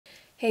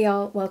Hey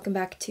y'all, welcome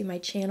back to my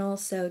channel.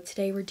 So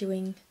today we're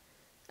doing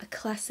a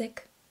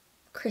classic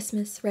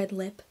Christmas red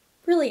lip.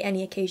 Really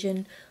any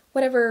occasion,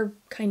 whatever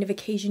kind of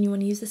occasion you want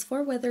to use this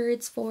for, whether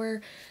it's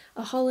for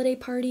a holiday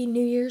party,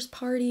 New Year's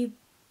party,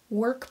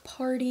 work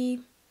party,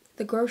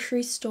 the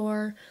grocery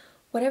store,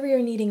 whatever you're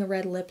needing a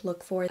red lip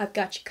look for, I've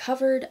got you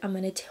covered. I'm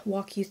going to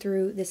walk you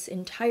through this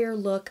entire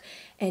look,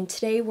 and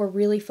today we're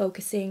really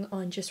focusing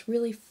on just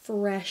really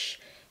fresh,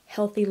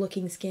 healthy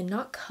looking skin,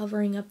 not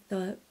covering up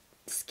the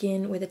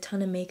skin with a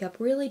ton of makeup,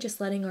 really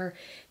just letting our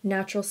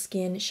natural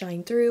skin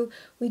shine through.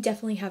 We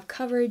definitely have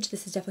coverage.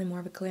 This is definitely more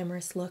of a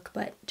glamorous look,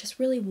 but just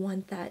really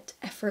want that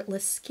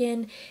effortless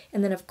skin.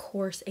 And then of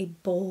course a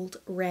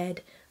bold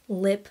red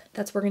lip.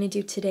 That's what we're going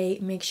to do today.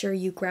 Make sure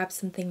you grab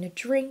something to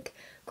drink,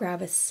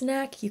 grab a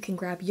snack. You can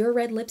grab your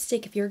red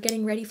lipstick if you're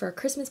getting ready for a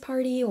Christmas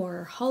party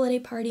or holiday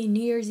party,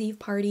 New Year's Eve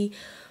party,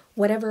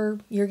 whatever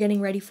you're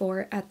getting ready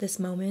for at this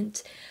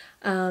moment.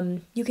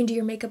 You can do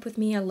your makeup with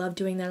me. I love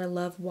doing that. I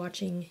love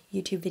watching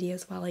YouTube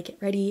videos while I get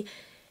ready.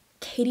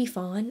 Katie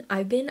Faulkner,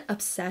 I've been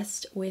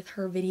obsessed with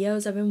her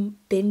videos. I've been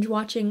binge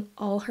watching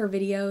all her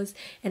videos,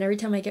 and every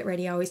time I get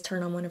ready I always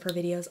turn on one of her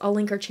videos. I'll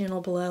link her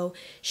channel below.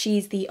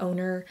 She's the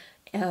owner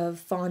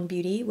of Follain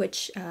Beauty,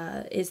 which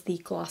is the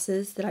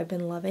glosses that I've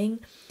been loving.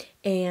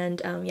 And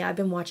yeah, I've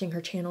been watching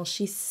her channel.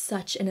 She's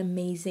such an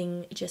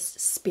amazing just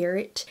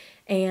spirit,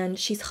 and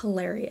she's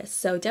hilarious.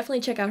 So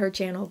definitely check out her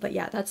channel. But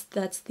yeah, that's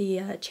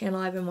the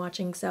channel I've been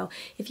watching. So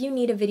if you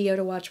need a video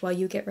to watch while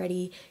you get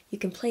ready, you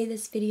can play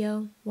this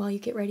video while you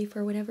get ready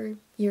for whatever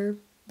you're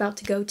about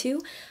to go to.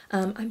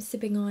 I'm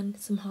sipping on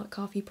some hot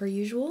coffee per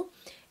usual,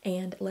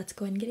 and let's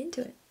go ahead and get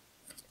into it.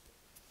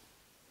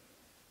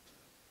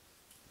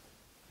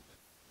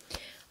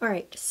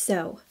 Alright,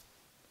 so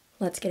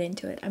let's get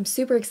into it. I'm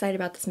super excited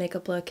about this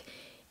makeup look.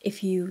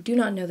 If you do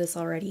not know this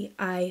already,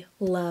 I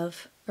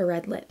love a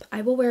red lip.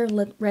 I will wear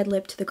a red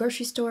lip to the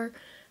grocery store.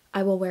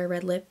 I will wear a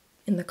red lip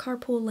in the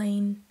carpool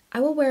lane. I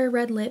will wear a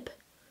red lip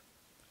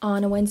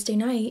on a Wednesday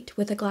night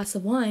with a glass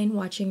of wine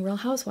watching Real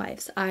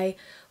Housewives. I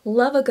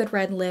love a good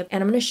red lip,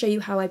 and I'm going to show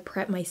you how I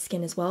prep my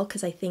skin as well,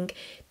 because I think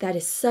that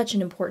is such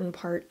an important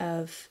part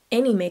of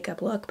any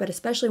makeup look, but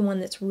especially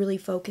one that's really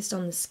focused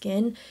on the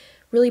skin.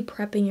 Really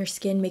prepping your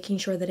skin, making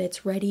sure that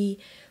it's ready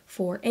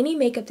for any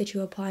makeup that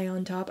you apply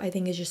on top, I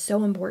think is just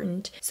so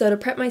important. So to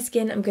prep my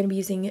skin, I'm going to be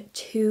using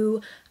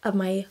two of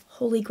my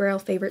holy grail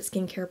favorite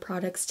skincare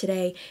products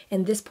today,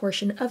 and this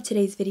portion of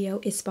today's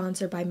video is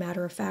sponsored by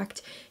Matter of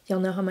Fact. Y'all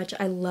know how much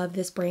I love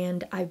this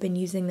brand. I've been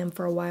using them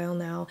for a while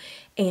now,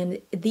 and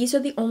these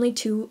are the only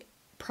two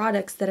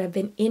products that have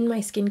been in my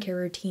skincare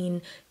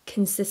routine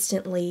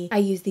consistently. I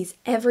use these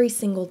every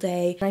single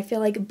day. I feel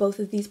like both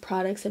of these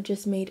products have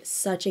just made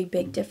such a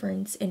big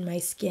difference in my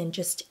skin.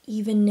 Just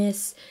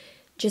evenness,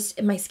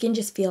 my skin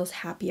just feels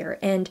happier.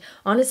 And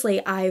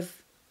honestly,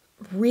 I've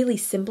really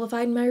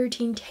simplified my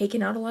routine,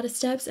 taken out a lot of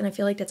steps, and I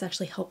feel like that's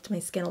actually helped my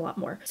skin a lot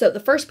more. So the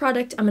first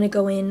product I'm going to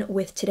go in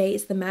with today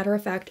is the Matter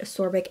of Fact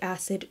Ascorbic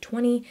Acid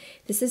 20.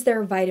 This is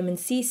their vitamin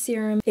C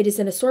serum. It is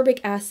an ascorbic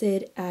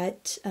acid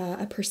at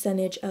a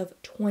percentage of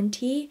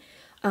 20,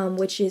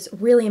 which is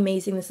really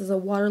amazing. This is a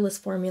waterless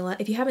formula.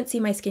 If you haven't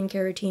seen my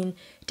skincare routine,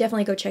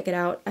 definitely go check it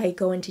out. I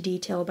go into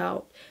detail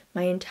about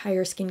my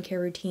entire skincare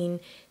routine.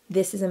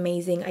 This is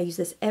amazing. I use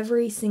this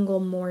every single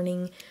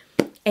morning.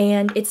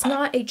 And it's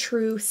not a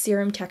true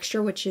serum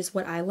texture, which is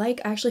what I like.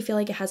 I actually feel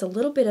like it has a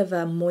little bit of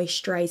a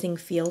moisturizing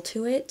feel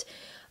to it.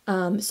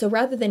 So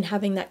rather than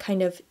having that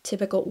kind of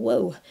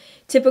typical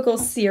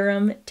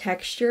serum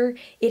texture,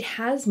 it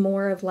has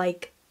more of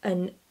like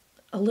a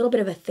little bit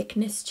of a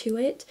thickness to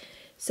it.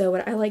 So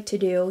what I like to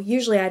do,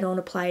 usually I don't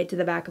apply it to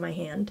the back of my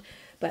hand,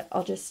 but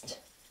I'll just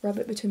rub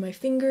it between my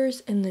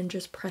fingers and then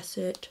just press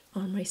it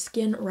on my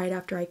skin right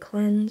after I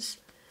cleanse.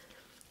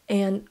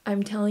 And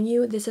I'm telling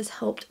you, this has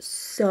helped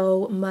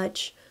so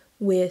much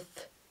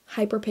with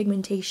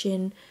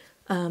hyperpigmentation,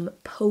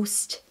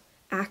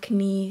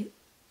 post-acne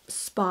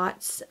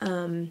spots.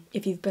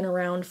 If you've been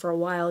around for a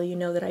while, you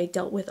know that I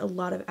dealt with a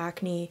lot of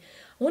acne.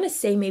 I want to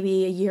say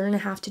maybe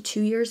 1.5 to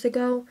 2 years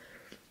ago.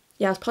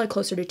 Yeah, it's probably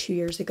closer to 2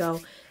 years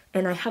ago.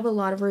 And I have a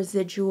lot of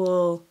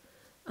residual,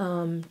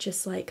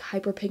 just like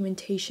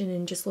hyperpigmentation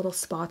and just little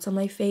spots on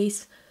my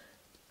face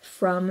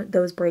from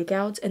those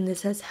breakouts, and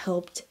this has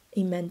helped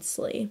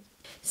immensely.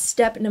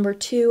 Step number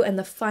 2, and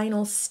the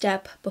final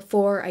step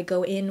before I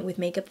go in with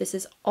makeup. This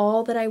is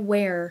all that I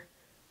wear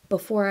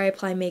before I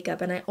apply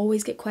makeup, and I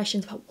always get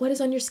questions about what is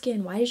on your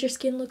skin. Why does your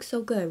skin look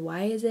so good?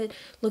 Why is it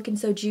looking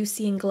so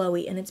juicy and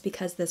glowy? And it's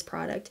because this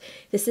product.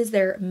 This is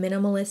their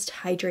Minimalist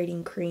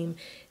Hydrating Cream.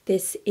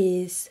 This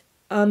is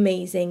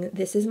amazing.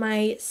 This is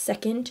my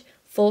second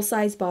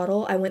full-size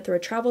bottle. I went through a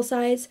travel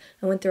size,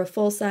 I went through a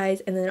full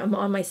size, and then I'm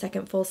on my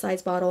second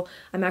full-size bottle.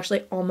 I'm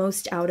actually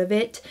almost out of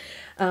it.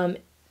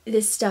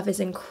 This stuff is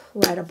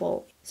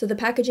incredible. So the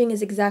packaging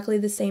is exactly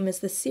the same as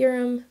the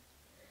serum,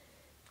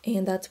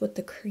 and that's what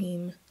the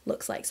cream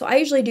looks like. So I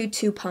usually do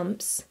 2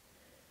 pumps,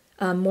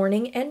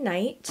 morning and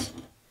night.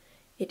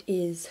 It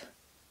is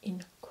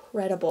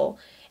incredible.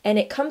 And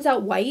it comes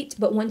out white,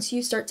 but once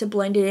you start to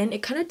blend it in,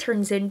 it kind of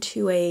turns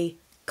into a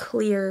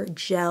clear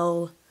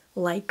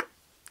gel-like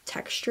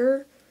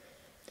texture.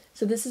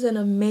 So this is an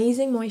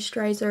amazing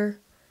moisturizer.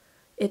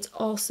 It's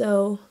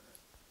also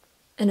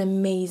an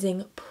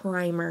amazing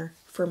primer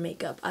for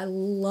makeup. I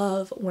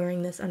love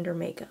wearing this under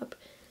makeup.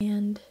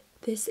 And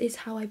this is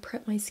how I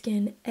prep my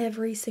skin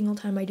every single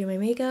time I do my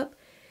makeup.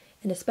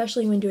 And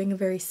especially when doing a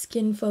very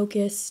skin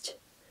focused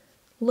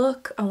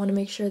look, I want to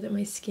make sure that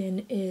my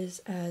skin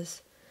is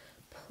as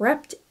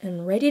prepped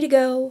and ready to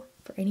go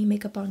for any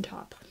makeup on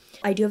top.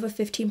 I do have a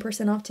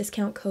 15% off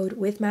discount code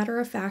with Matter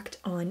of Fact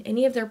on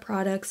any of their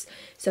products,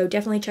 so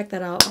definitely check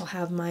that out. I'll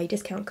have my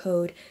discount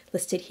code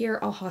listed here.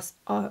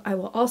 I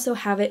will also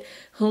have it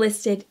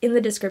listed in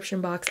the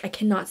description box. I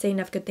cannot say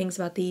enough good things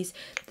about these.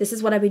 This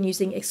is what I've been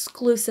using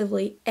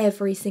exclusively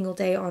every single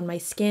day on my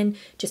skin.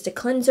 Just a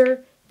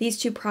cleanser, these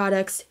two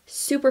products,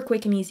 super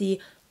quick and easy.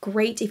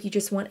 Great if you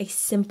just want a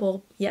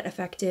simple yet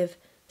effective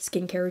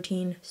skincare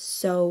routine.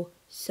 So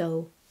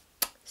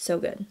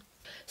good.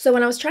 So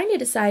when I was trying to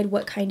decide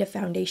what kind of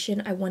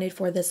foundation I wanted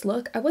for this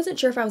look, I wasn't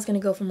sure if I was going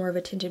to go for more of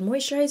a tinted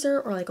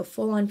moisturizer or like a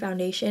full-on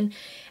foundation.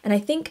 And I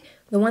think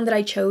the one that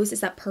I chose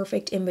is that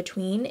perfect in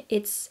between.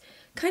 It's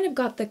kind of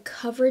got the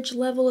coverage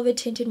level of a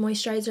tinted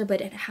moisturizer,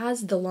 but it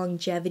has the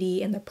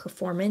longevity and the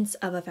performance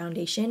of a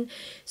foundation.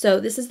 So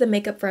this is the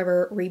Makeup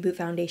Forever Reboot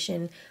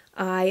Foundation.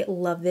 I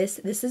love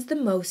this. This is the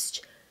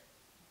most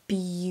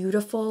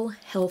beautiful,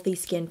 healthy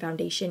skin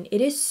foundation.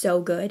 It is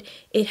so good.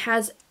 It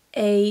has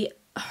a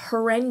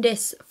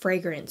horrendous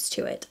fragrance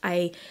to it.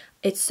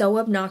 It's so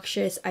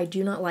obnoxious. I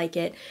do not like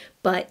it,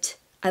 but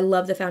I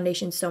love the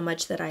foundation so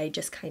much that I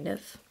just kind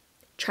of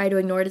try to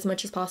ignore it as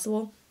much as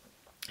possible.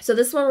 So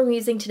this is what we're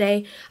using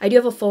today. I do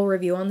have a full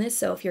review on this,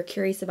 so if you're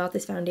curious about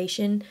this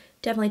foundation,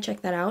 definitely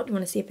check that out. You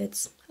want to see if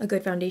it's a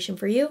good foundation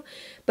for you.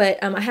 But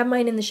I have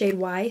mine in the shade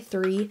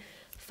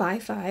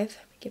Y355,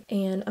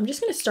 and I'm just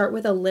going to start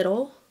with a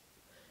little,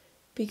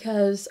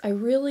 because I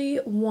really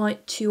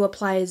want to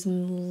apply as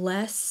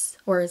less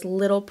or as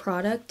little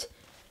product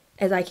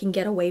as I can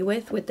get away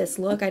with this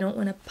look. I don't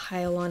want to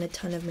pile on a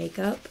ton of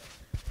makeup.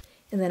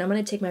 And then I'm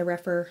going to take my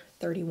Rephr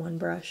 31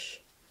 brush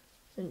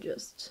and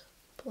just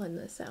blend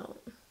this out.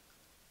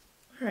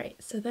 Alright,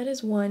 so that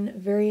is one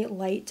very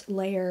light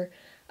layer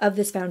of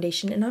this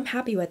foundation, and I'm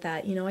happy with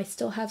that. You know, I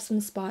still have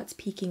some spots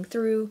peeking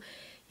through.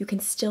 You can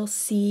still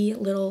see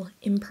little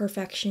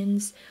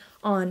imperfections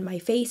on my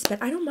face,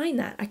 but I don't mind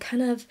that.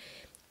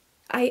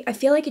 I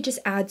feel like it just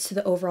adds to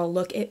the overall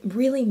look. It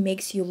really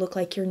makes you look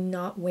like you're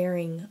not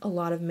wearing a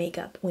lot of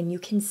makeup when you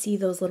can see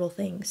those little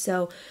things.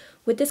 So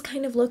with this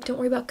kind of look, don't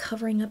worry about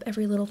covering up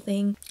every little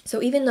thing.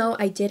 So even though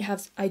I do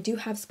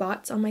have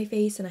spots on my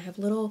face and I have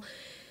little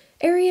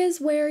areas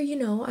where, you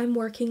know, I'm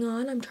working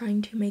on, I'm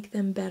trying to make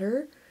them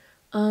better.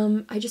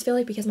 I just feel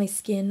like because my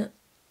skin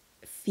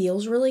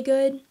feels really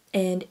good,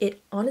 and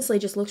it honestly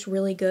just looks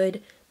really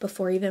good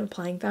before even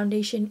applying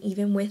foundation,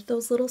 even with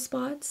those little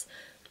spots,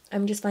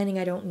 I'm just finding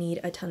I don't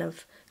need a ton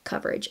of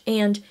coverage.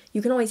 And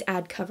you can always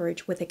add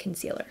coverage with a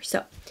concealer.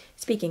 So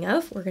speaking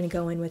of, we're going to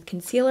go in with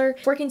concealer.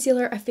 For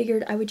concealer, I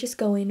figured I would just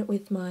go in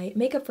with my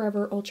Makeup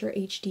Forever Ultra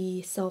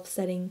HD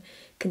Self-Setting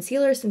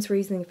Concealer since we're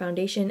using the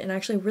foundation. And I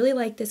actually really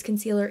like this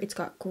concealer. It's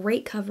got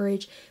great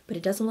coverage, but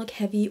it doesn't look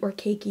heavy or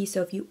cakey.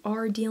 So if you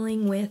are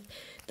dealing with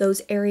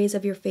those areas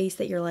of your face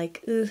that you're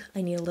like, ugh,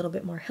 I need a little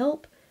bit more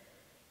help,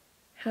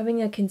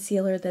 having a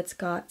concealer that's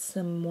got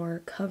some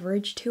more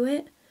coverage to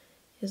it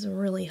is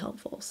really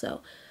helpful. So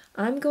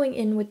I'm going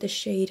in with the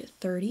shade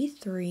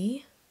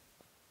 33.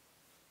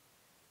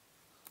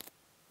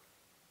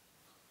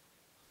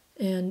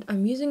 And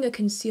I'm using a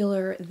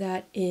concealer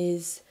that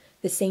is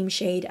the same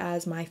shade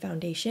as my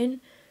foundation.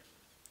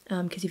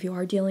 Because if you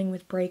are dealing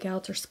with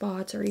breakouts or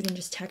spots or even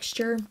just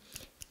texture,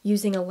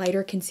 using a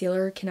lighter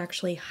concealer can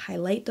actually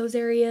highlight those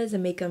areas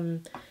and make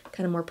them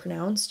kind of more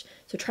pronounced.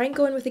 So try and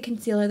go in with a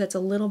concealer that's a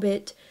little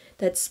bit,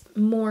 that's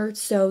more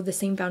so the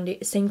same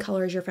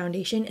color as your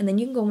foundation, and then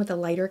you can go in with a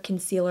lighter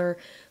concealer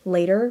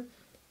later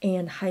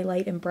and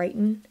highlight and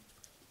brighten.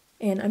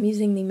 And I'm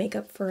using the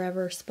Makeup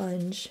Forever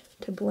sponge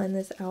to blend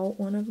this out,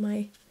 one of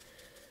my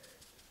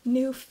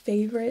new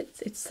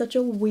favorites. It's such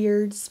a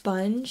weird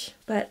sponge,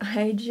 but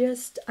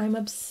I'm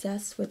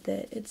obsessed with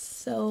it. It's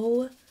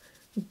so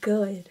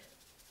good.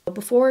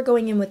 Before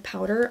going in with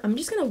powder, I'm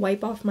just going to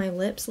wipe off my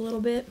lips a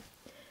little bit,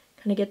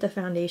 kind of get the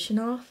foundation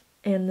off.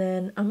 And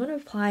then I'm going to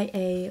apply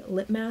a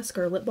lip mask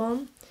or lip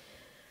balm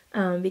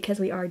because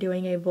we are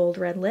doing a bold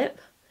red lip.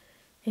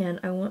 And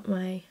I want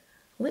my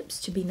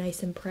lips to be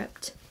nice and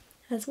prepped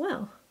as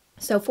well.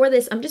 So for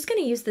this, I'm just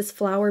going to use this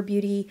Flower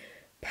Beauty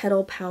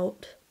Petal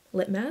Pout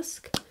lip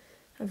mask.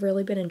 I've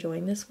really been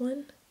enjoying this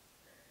one.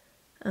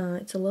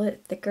 It's a little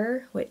bit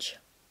thicker, which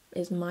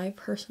is my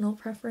personal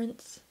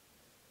preference.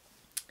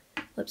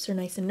 Lips are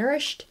nice and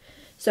nourished.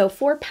 So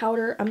for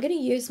powder, I'm going to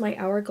use my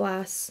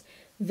Hourglass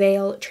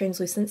Veil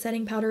Translucent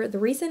Setting Powder. The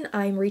reason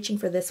I'm reaching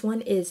for this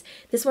one is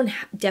this one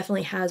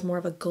definitely has more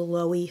of a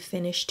glowy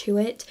finish to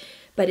it,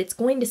 but it's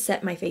going to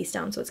set my face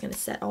down. So it's going to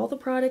set all the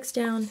products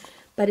down,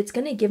 but it's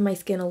going to give my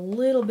skin a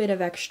little bit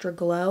of extra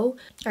glow.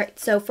 Alright,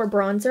 so for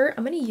bronzer,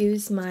 I'm going to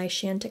use my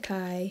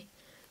Chantecaille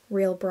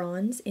Real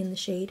Bronze in the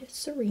shade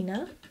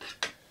Sirena.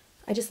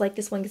 I just like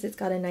this one because it's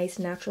got a nice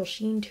natural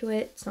sheen to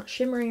it. It's not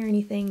shimmery or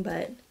anything,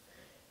 but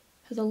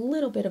has a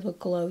little bit of a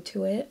glow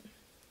to it.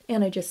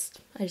 And I just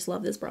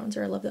love this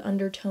bronzer. I love the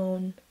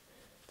undertone.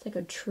 It's like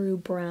a true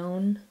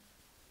brown.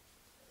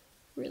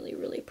 Really,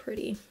 really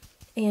pretty.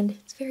 And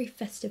it's very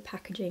festive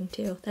packaging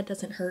too. That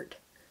doesn't hurt.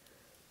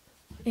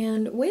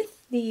 And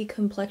with the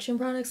complexion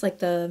products, like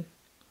the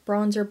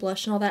bronzer,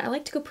 blush, and all that, I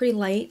like to go pretty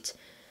light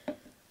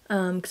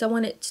because I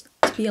want it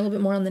to be a little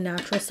bit more on the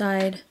natural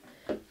side.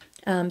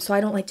 So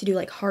I don't like to do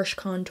like harsh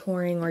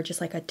contouring or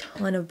just like a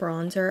ton of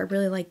bronzer. I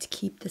really like to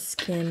keep the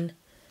skin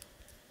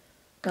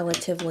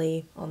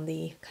relatively on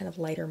the kind of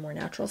lighter, more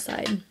natural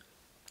side.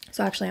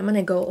 So actually I'm going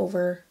to go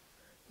over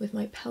with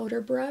my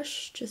powder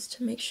brush just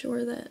to make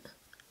sure that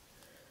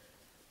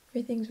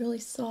everything's really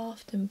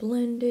soft and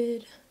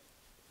blended.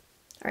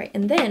 Alright,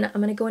 and then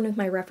I'm going to go in with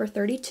my Rephr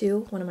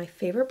 32, one of my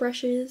favorite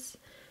brushes,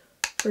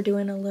 for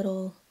doing a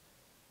little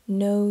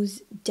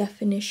nose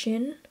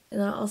definition.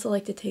 And I also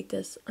like to take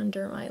this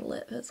under my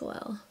lip as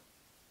well.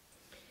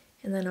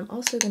 And then I'm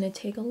also going to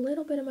take a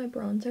little bit of my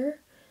bronzer.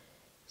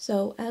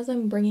 So as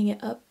I'm bringing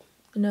it up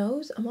the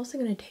nose, I'm also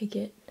going to take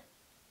it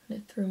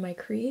through my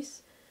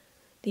crease.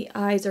 The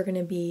eyes are going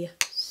to be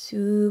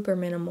super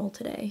minimal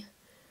today.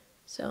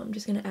 So I'm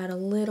just going to add a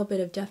little bit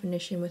of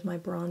definition with my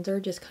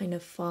bronzer, just kind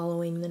of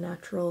following the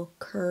natural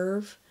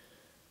curve.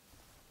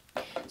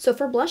 So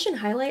for blush and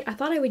highlight, I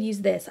thought I would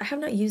use this. I have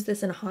not used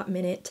this in a hot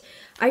minute.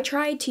 I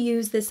tried to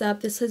use this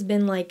up. This has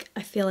been like,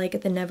 I feel like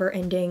at the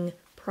never-ending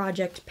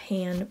Project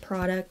Pan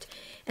product,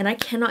 and I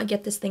cannot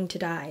get this thing to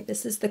die.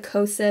 This is the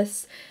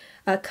Kosas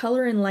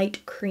Color and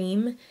Light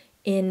Cream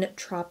in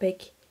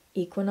Tropic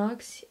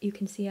Equinox. You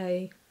can see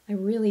I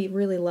really,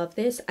 really love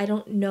this. I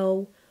don't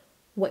know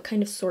what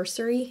kind of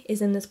sorcery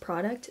is in this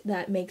product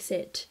that makes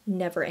it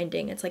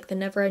never-ending. It's like the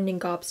never-ending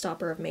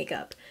gobstopper of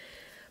makeup.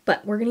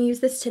 But we're going to use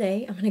this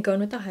today. I'm going to go in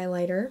with the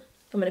highlighter.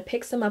 I'm going to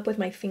pick some up with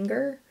my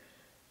finger,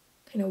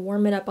 kind of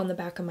warm it up on the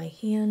back of my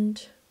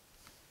hand,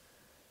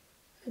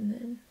 and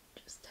then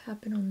just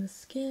tap it on the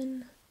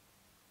skin.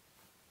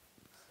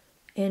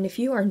 And if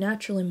you are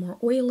naturally more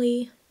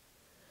oily,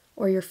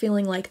 or you're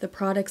feeling like the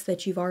products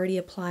that you've already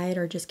applied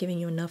are just giving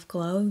you enough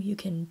glow, you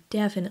can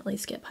definitely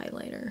skip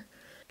highlighter.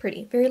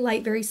 Pretty. Very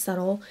light, very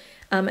subtle.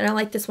 And I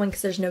like this one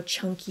because there's no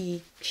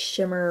chunky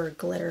shimmer or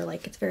glitter.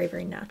 Like, it's very,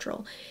 very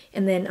natural.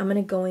 And then I'm going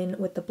to go in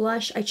with the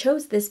blush. I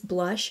chose this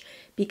blush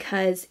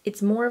because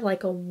it's more of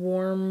like a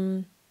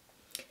warm,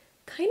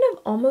 kind of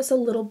almost a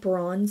little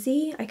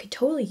bronzy. I could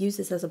totally use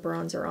this as a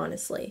bronzer,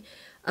 honestly.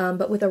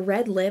 But with a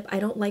red lip, I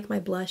don't like my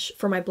blush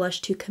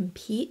to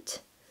compete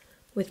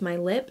with my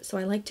lip. So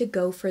I like to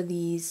go for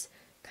these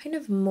kind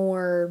of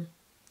more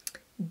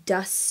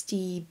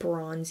dusty,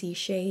 bronzy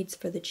shades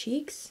for the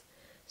cheeks.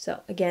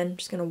 So again, I'm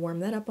just going to warm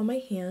that up on my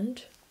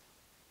hand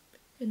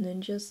and then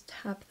just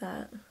tap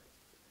that on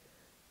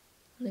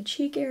the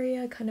cheek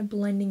area, kind of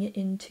blending it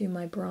into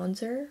my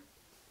bronzer.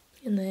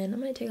 And then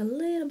I'm going to take a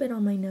little bit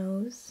on my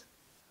nose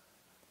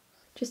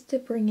just to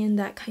bring in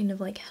that kind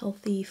of like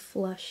healthy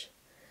flush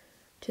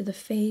to the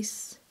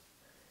face,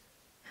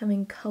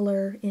 having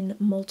color in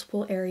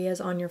multiple areas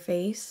on your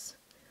face.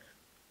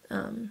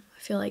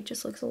 I feel like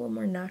just looks a little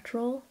more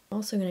natural.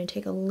 Also going to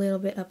take a little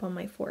bit up on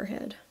my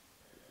forehead.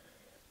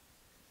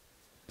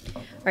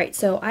 Alright,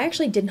 so I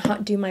actually did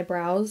not do my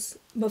brows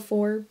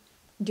before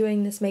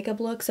doing this makeup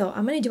look, so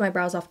I'm going to do my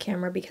brows off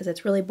camera because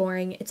it's really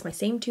boring. It's my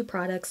same two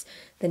products,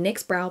 the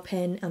NYX Brow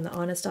Pen and the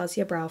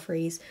Anastasia Brow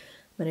Freeze.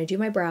 I'm going to do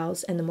my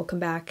brows and then we'll come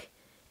back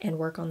and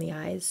work on the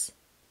eyes,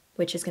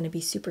 which is going to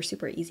be super,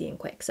 super easy and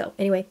quick. So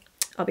anyway,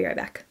 I'll be right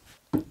back.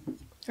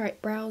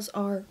 Alright, brows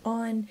are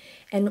on,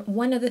 and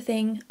one other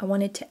thing I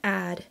wanted to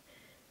add,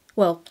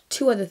 well,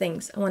 two other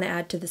things I want to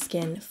add to the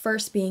skin.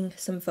 First being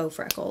some faux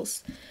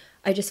freckles.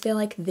 I just feel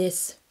like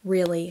this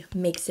really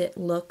makes it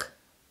look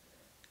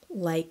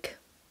like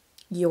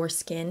your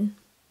skin.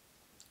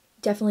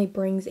 Definitely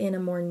brings in a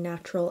more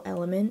natural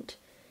element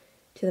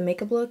to the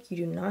makeup look. You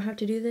do not have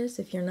to do this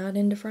if you're not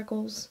into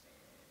freckles.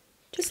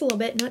 Just a little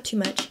bit, not too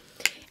much.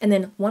 And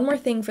then one more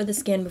thing for the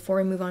skin before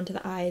we move on to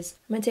the eyes.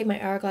 I'm going to take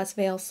my Hourglass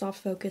Veil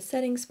Soft Focus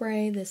Setting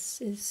Spray. This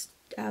is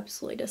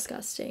absolutely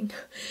disgusting.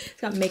 It's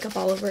got makeup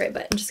all over it,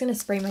 but I'm just going to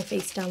spray my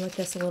face down with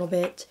this a little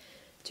bit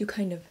to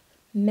kind of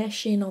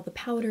mesh in all the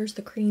powders,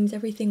 the creams,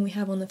 everything we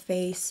have on the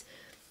face.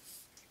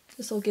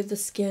 This will give the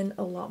skin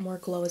a lot more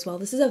glow as well.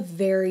 This is a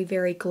very,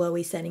 very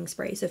glowy setting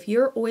spray. So if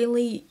you're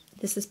oily,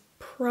 this is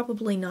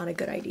probably not a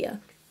good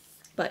idea.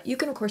 But you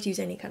can, of course, use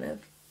any kind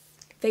of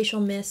facial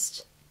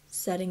mist,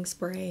 setting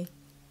spray,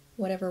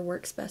 whatever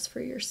works best for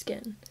your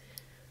skin.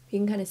 You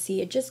can kind of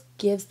see it just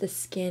gives the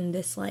skin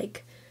this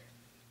like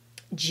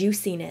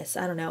juiciness.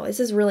 I don't know. This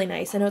is really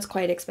nice. I know it's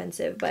quite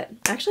expensive, but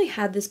I actually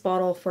had this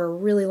bottle for a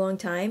really long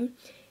time.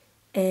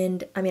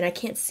 And I mean, I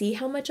can't see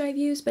how much I've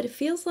used, but it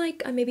feels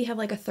like I maybe have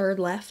like a third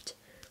left.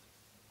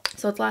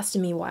 So it's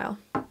lasted me a while.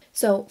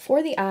 So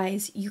for the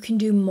eyes, you can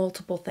do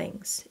multiple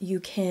things. You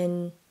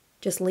can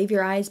just leave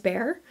your eyes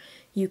bare.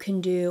 You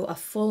can do a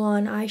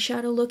full-on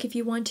eyeshadow look if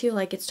you want to.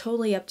 Like, it's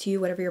totally up to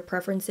you, whatever your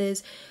preference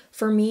is.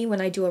 For me,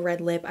 when I do a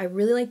red lip, I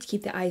really like to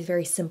keep the eyes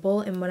very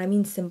simple. And when I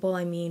mean simple,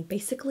 I mean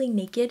basically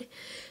naked,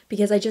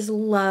 because I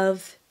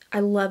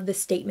love the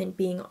statement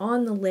being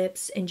on the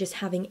lips and just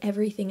having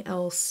everything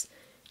else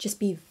just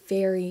be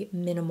very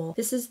minimal.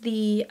 This is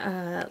the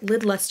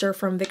lid lustre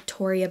from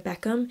Victoria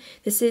Beckham.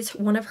 This is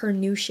one of her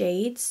new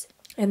shades,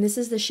 and this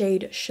is the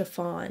shade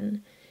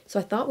Chiffon. So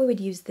I thought we would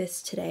use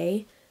this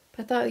today,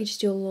 but I thought we'd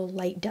just do a little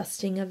light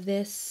dusting of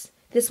this.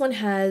 This one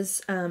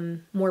has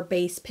more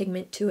base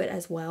pigment to it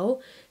as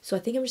well, so I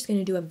think I'm just going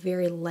to do a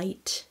very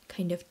light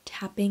kind of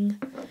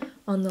tapping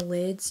on the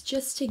lids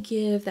just to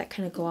give that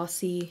kind of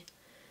glossy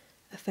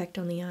effect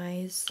on the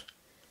eyes,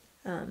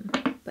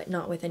 but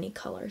not with any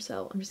color.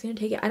 So I'm just going to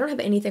take it. I don't have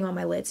anything on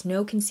my lids.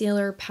 No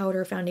concealer,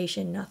 powder,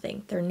 foundation,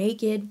 nothing. They're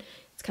naked.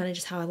 It's kind of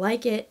just how I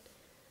like it.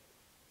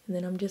 And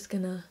then I'm just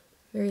going to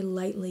very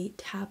lightly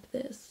tap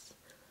this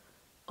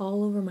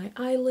all over my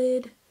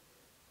eyelid,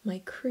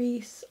 my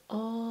crease,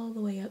 all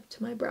the way up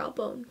to my brow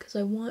bone, because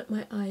I want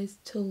my eyes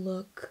to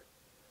look,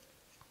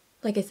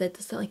 like I said,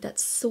 this like that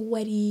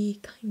sweaty,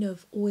 kind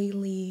of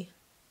oily,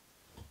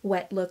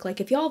 wet look.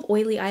 Like if y'all have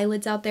oily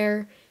eyelids out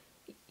there,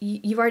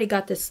 you've already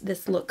got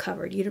this look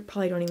covered. You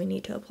probably don't even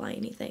need to apply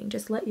anything.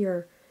 Just let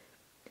your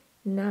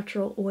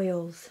natural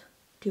oils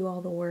do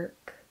all the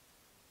work.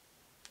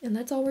 And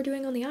that's all we're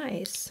doing on the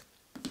eyes.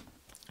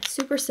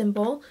 Super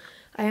simple.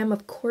 I am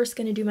of course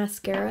going to do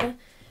mascara.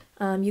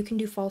 You can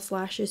do false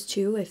lashes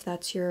too if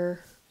that's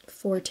your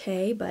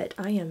forte, but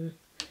I am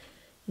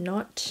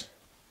not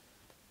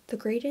the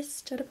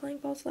greatest at applying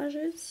false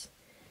lashes,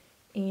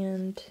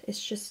 and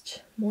it's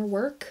just more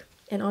work.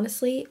 And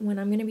honestly, when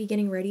I'm going to be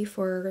getting ready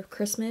for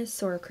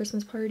Christmas or a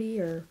Christmas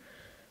party or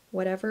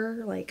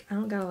whatever, like, I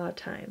don't got a lot of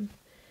time.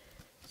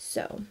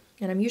 So,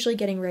 and I'm usually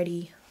getting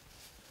ready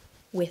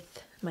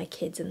with my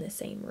kids in the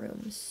same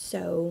room,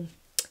 so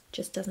it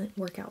just doesn't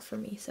work out for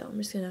me. So I'm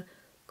just going to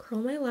curl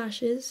my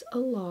lashes a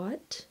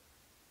lot.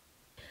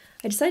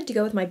 I decided to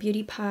go with my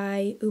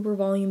beautypie Uber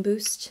Volume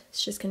Boost.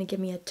 It's just going to give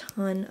me a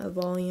ton of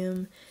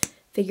volume.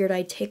 Figured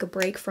I'd take a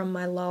break from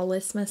my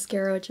Lawless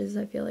mascara, which is,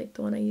 I feel like,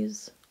 the one I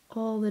use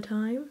all the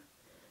time.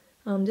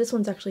 This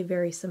one's actually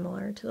very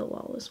similar to the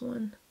Lawless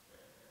one.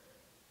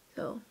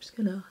 So I'm just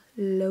gonna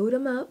load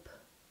them up.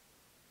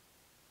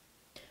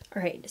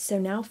 Alright, so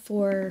now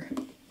for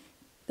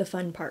the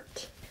fun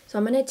part. So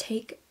I'm gonna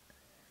take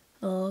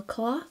a little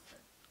cloth,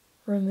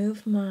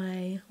 remove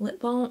my lip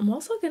balm. I'm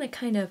also gonna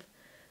kind of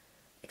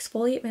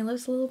exfoliate my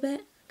lips a little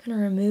bit.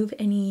 Gonna remove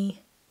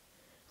any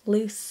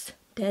loose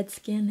dead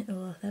skin.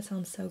 Oh, that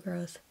sounds so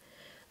gross.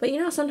 But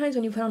you know, sometimes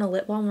when you put on a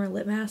lip balm or a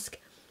lip mask,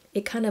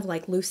 it kind of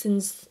like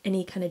loosens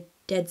any kind of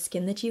dead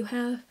skin that you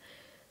have.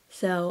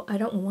 So I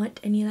don't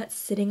want any of that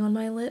sitting on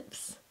my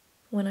lips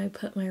when I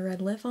put my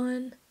red lip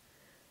on.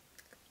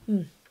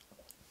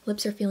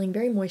 Lips are feeling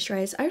very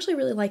moisturized. I actually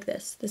really like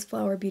this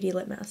Flower Beauty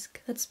lip mask.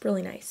 That's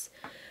really nice.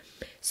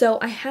 So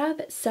I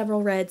have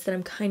several reds that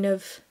I'm kind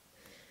of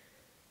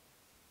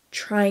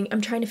trying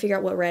to figure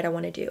out what red I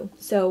want to do.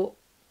 So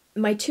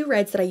my two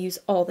reds that I use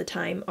all the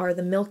time are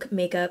the Milk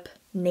Makeup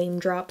Name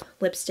Drop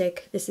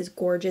lipstick. This is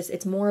gorgeous.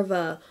 It's more of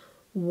a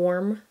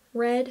warm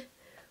red,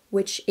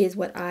 which is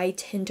what I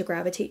tend to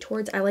gravitate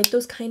towards. I like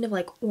those kind of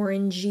like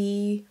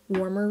orangey,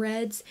 warmer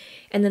reds.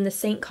 And then the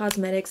Saint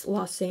Cosmetics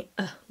Las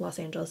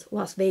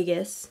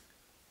Vegas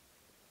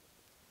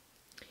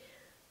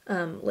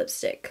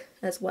lipstick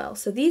as well.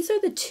 So these are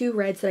the two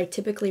reds that I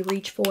typically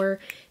reach for.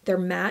 They're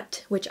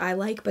matte, which I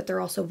like, but they're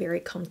also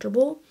very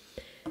comfortable.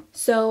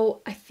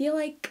 So I feel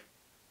like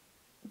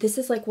this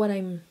is like what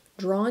I'm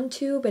drawn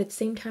to, but at the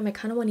same time I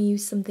kind of want to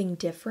use something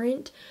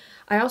different.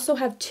 I also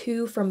have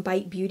two from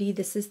Bite Beauty.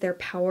 This is their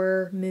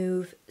Power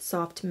Move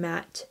Soft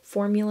Matte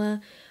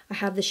formula. I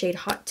have the shade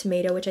Hot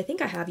Tomato, which I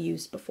think I have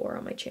used before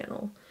on my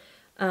channel.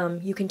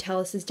 You can tell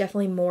this is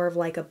definitely more of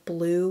like a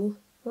blue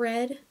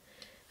red,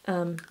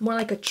 more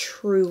like a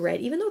true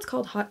red, even though it's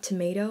called Hot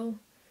Tomato.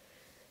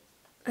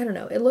 I don't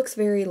know, it looks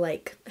very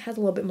like, it has a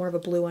little bit more of a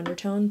blue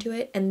undertone to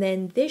it. And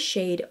then this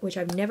shade, which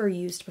I've never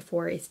used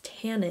before, is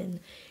Tannin.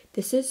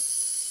 This is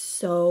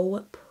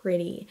so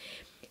pretty.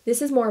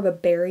 This is more of a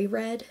berry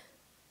red.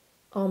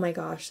 Oh my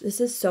gosh, this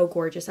is so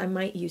gorgeous. I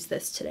might use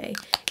this today.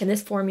 And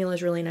this formula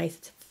is really nice.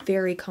 It's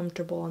very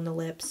comfortable on the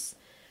lips.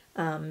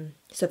 So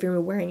if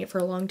you're wearing it for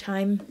a long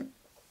time,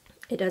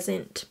 it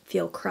doesn't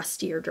feel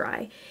crusty or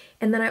dry.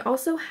 And then I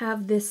also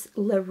have this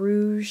Le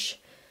Rouge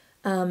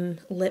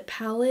lip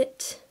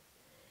palette.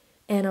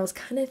 And I was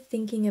kind of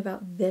thinking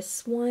about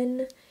this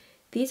one.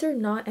 These are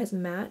not as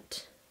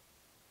matte.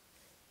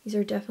 These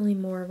are definitely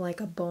more of like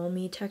a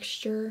balmy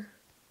texture.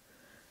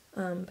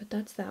 But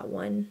that's that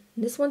one.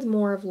 This one's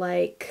more of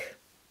like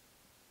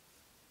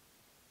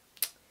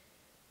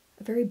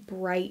a very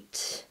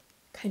bright,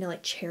 kind of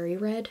like cherry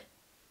red.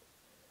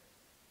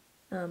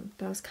 But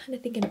I was kind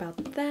of thinking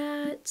about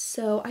that.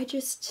 So I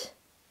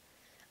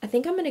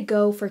think I'm going to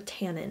go for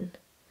Tannin.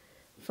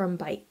 from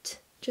Bite.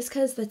 Just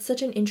because that's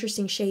such an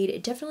interesting shade.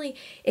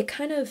 It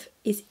kind of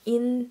is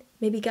in,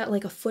 maybe got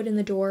like a foot in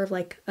the door of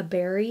like a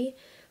berry,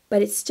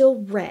 but it's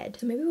still red.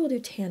 So maybe we'll do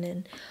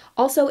Tannin.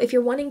 Also, if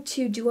you're wanting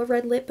to do a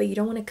red lip, but you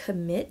don't want to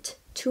commit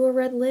to a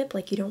red lip,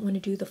 like you don't want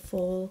to do the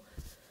full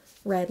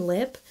red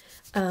lip,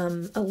 a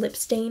lip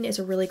stain is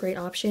a really great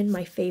option.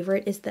 My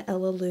favorite is the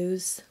Ella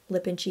Luz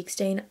lip and cheek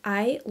stain.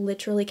 I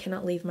literally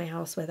cannot leave my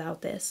house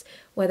without this,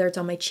 whether it's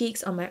on my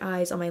cheeks, on my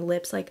eyes, on my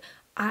lips. Like,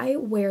 I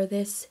wear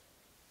this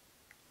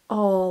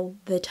all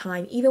the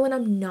time, even when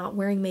I'm not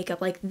wearing makeup.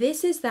 Like,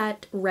 this is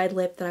that red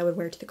lip that I would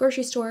wear to the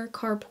grocery store,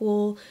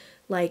 carpool,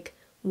 like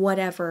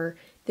whatever.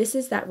 This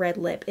is that red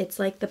lip. It's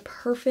like the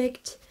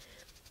perfect,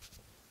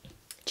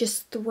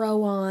 just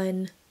throw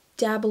on,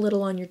 dab a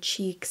little on your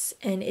cheeks,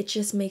 and it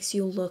just makes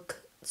you look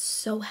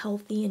so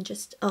healthy and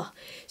just, oh.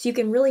 So you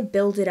can really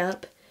build it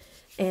up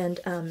and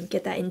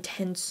get that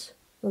intense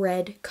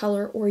red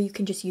color, or you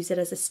can just use it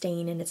as a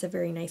stain and it's a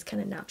very nice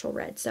kind of natural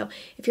red. So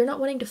if you're not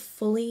wanting to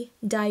fully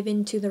dive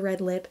into the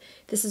red lip,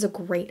 this is a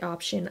great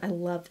option. I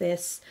love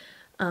this.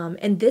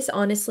 And this,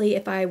 honestly,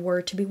 if I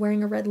were to be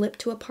wearing a red lip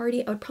to a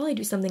party, I would probably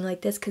do something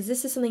like this, because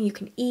this is something you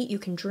can eat, you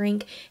can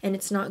drink, and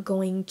it's not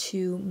going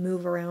to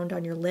move around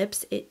on your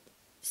lips. It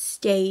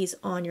stays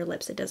on your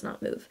lips. It does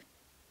not move.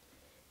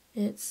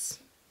 And it's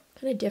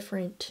kind of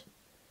different.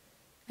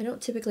 I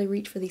don't typically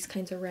reach for these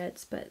kinds of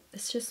reds, but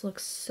this just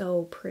looks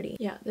so pretty.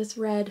 Yeah, this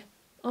red,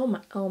 oh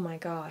my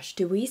gosh,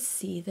 do we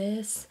see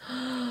this?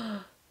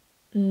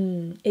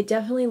 It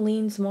definitely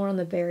leans more on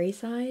the berry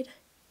side.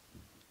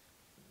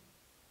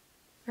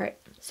 All right,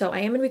 so I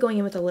am gonna be going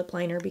in with a lip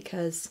liner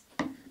because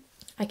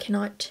I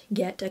cannot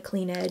get a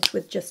clean edge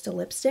with just a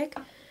lipstick.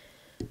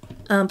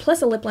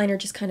 Plus a lip liner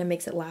just kind of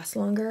makes it last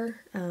longer,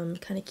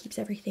 kind of keeps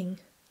everything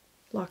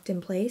locked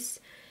in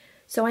place.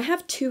 So I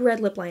have 2 red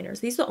lip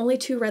liners. These are the only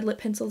 2 red lip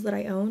pencils that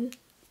I own,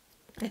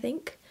 I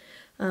think.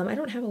 I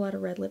don't have a lot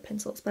of red lip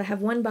pencils, but I have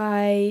one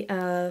by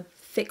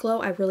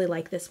Fitglow. I really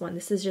like this one.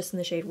 This is just in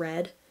the shade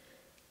red.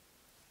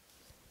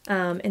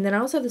 And then I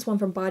also have this one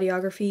from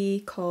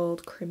Bodyography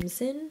called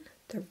Crimson.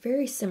 They're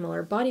very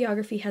similar.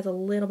 Bodyography has a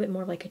little bit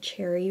more like a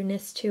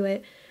cherryness to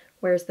it,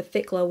 whereas the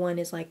Fitglow one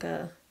is like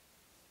a,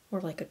 more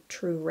like a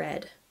true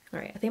red. All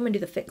right, I think I'm gonna do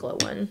the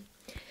Fitglow one.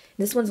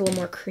 This one's a little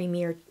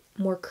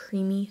more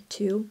creamy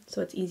too,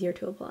 so it's easier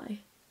to apply.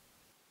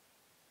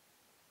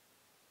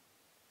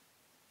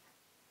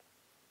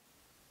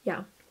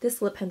 Yeah,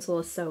 this lip pencil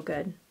is so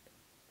good.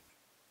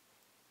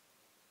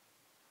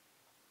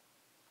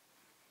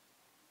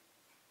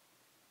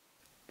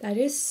 That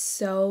is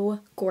so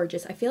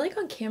gorgeous. I feel like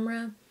on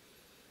camera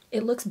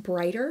it looks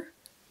brighter.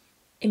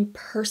 In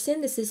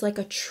person, this is like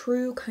a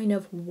true kind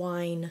of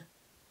wine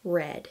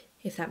red,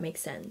 if that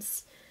makes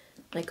sense.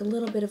 Like a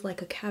little bit of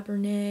like a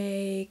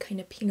Cabernet, kind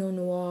of Pinot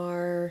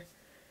Noir.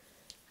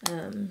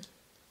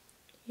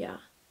 Yeah.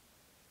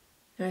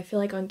 And I feel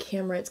like on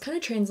camera it's kind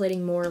of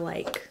translating more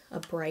like a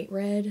bright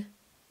red.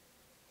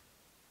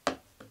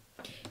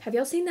 Have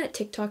y'all seen that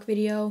TikTok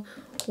video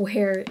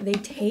where they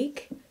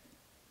take,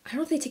 I don't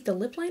know if they take the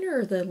lip liner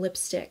or the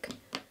lipstick,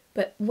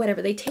 but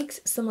whatever, they take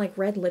some like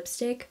red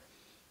lipstick,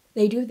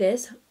 they do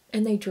this,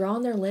 and they draw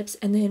on their lips,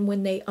 and then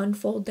when they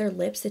unfold their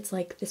lips, it's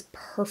like this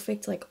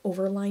perfect like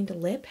overlined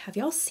lip. Have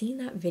y'all seen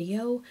that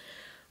video?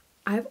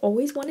 I've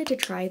always wanted to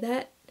try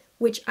that,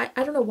 which I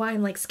don't know why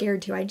I'm like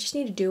scared to. I just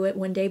need to do it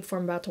one day before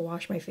I'm about to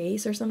wash my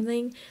face or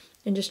something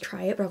and just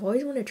try it, but I've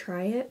always wanted to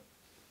try it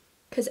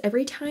because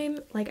every time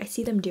like I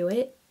see them do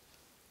it,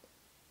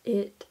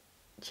 it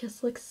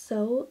just looks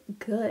so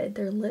good.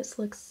 Their lips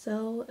look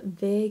so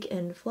big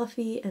and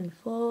fluffy and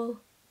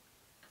full.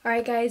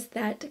 Alright guys,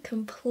 that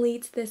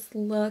completes this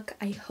look.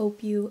 I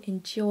hope you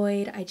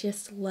enjoyed. I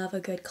just love a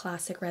good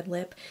classic red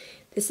lip.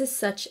 This is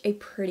such a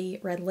pretty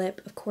red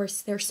lip. Of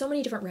course, there are so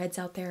many different reds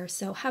out there,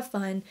 so have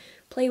fun.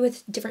 Play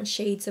with different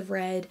shades of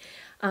red.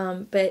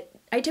 But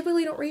I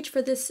typically don't reach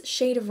for this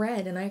shade of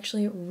red, and I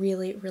actually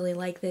really, really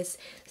like this.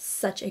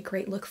 Such a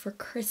great look for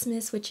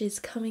Christmas, which is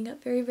coming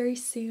up very, very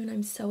soon.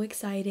 I'm so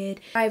excited.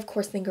 I, of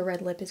course, think a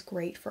red lip is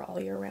great for all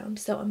year round,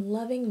 so I'm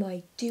loving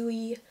my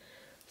dewy,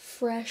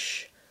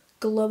 fresh,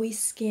 glowy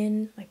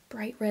skin, my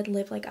bright red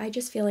lip. Like, I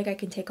just feel like I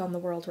can take on the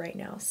world right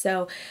now.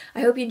 So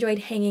I hope you enjoyed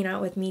hanging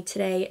out with me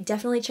today.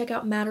 Definitely check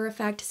out Matter of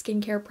Fact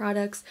skincare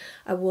products.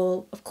 I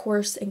will, of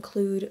course,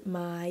 include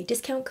my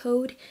discount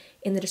code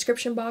in the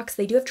description box.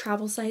 They do have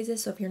travel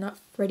sizes, so if you're not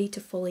ready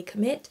to fully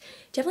commit,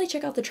 definitely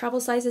check out the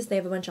travel sizes. They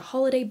have a bunch of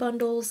holiday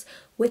bundles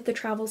with the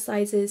travel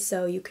sizes,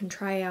 so you can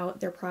try out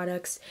their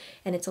products,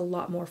 and it's a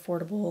lot more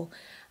affordable.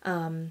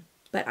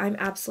 But I'm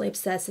absolutely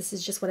obsessed. This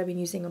is just what I've been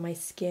using on my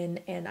skin,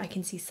 and I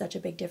can see such a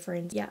big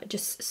difference. Yeah,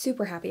 just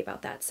super happy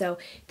about that. So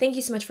thank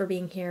you so much for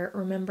being here.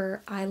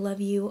 Remember, I love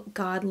you,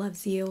 God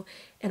loves you,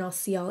 and I'll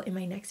see y'all in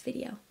my next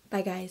video.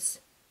 Bye, guys.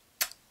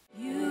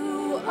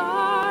 You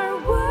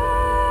are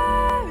worth